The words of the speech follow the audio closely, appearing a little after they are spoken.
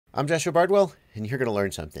I'm Joshua Bardwell, and you're going to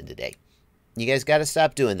learn something today. You guys got to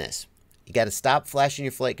stop doing this. You got to stop flashing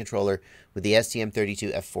your flight controller with the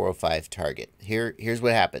STM32F405 target. Here's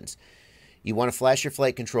what happens. You want to flash your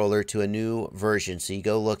flight controller to a new version, so you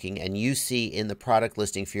go looking and you see in the product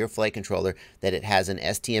listing for your flight controller that it has an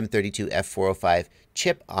STM32F405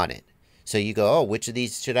 chip on it. So you go, oh, which of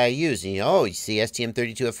these should I use? And you see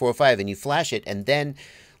STM32F405 and you flash it, and then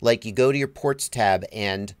like you go to your ports tab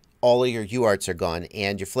and all of your UARTs are gone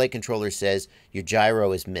and your flight controller says your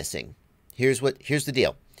gyro is missing. Here's the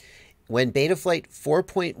deal. When Betaflight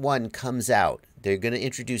 4.1 comes out, they're going to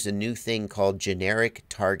introduce a new thing called generic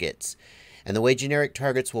targets. And the way generic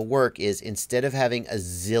targets will work is instead of having a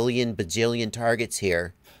zillion bajillion targets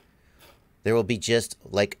here, there will be just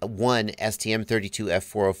like one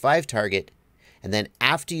STM32F405 target. And then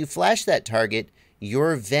after you flash that target,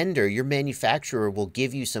 your vendor, your manufacturer, will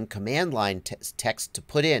give you some command line text to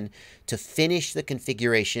put in to finish the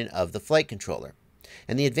configuration of the flight controller.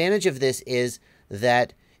 And the advantage of this is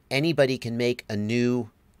that anybody can make a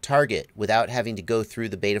new target without having to go through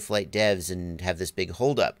the Betaflight devs and have this big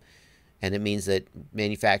holdup. And it means that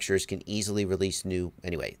manufacturers can easily release new.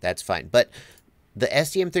 Anyway, that's fine. But the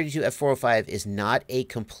STM32F405 is not a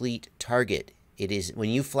complete target. It is,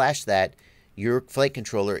 when you flash that, your flight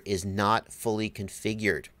controller is not fully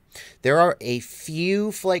configured. There are a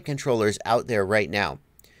few flight controllers out there right now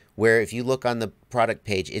where if you look on the product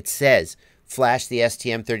page, it says flash the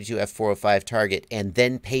STM32F405 target and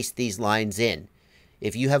then paste these lines in.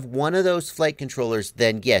 If you have one of those flight controllers,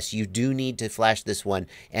 then yes, you do need to flash this one,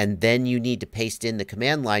 and then you need to paste in the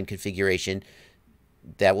command line configuration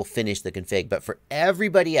that will finish the config. But for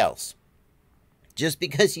everybody else, just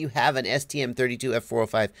because you have an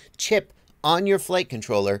STM32F405 chip on your flight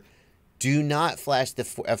controller, do not flash the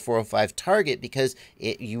F405 target because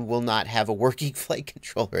you will not have a working flight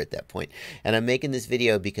controller at that point. And I'm making this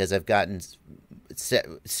video because I've gotten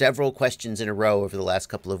several questions in a row over the last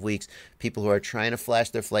couple of weeks. People who are trying to flash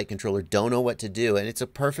their flight controller don't know what to do, and it's a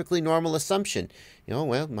perfectly normal assumption.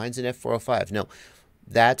 Well, mine's an F405. No,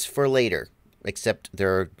 that's for later, except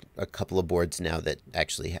there are a couple of boards now that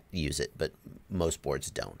actually use it, but most boards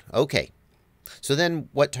don't. Okay. So then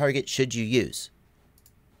what target should you use?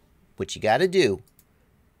 What you got to do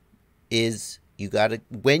is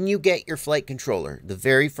when you get your flight controller, the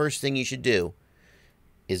very first thing you should do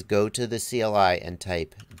is go to the CLI and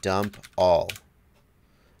type dump all.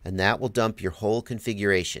 And that will dump your whole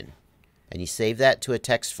configuration. And you save that to a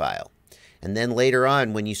text file. And then later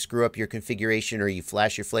on, when you screw up your configuration or you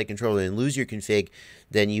flash your flight controller and lose your config,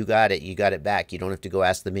 then you got it. You got it back. You don't have to go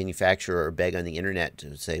ask the manufacturer or beg on the internet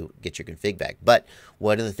to say, get your config back. But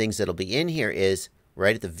one of the things that'll be in here is,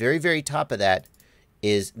 right at the very, very top of that,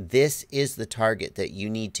 is this is the target that you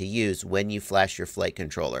need to use when you flash your flight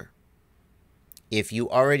controller. If you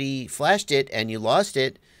already flashed it and you lost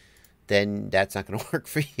it, then that's not going to work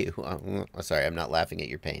for you. Sorry, I'm not laughing at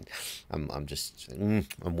your pain. I'm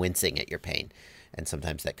wincing at your pain, and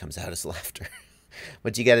sometimes that comes out as laughter.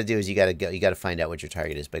 What you got to do is you got to find out what your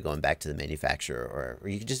target is by going back to the manufacturer, or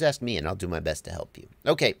you can just ask me, and I'll do my best to help you.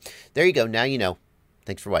 Okay, there you go. Now you know.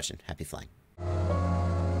 Thanks for watching. Happy flying.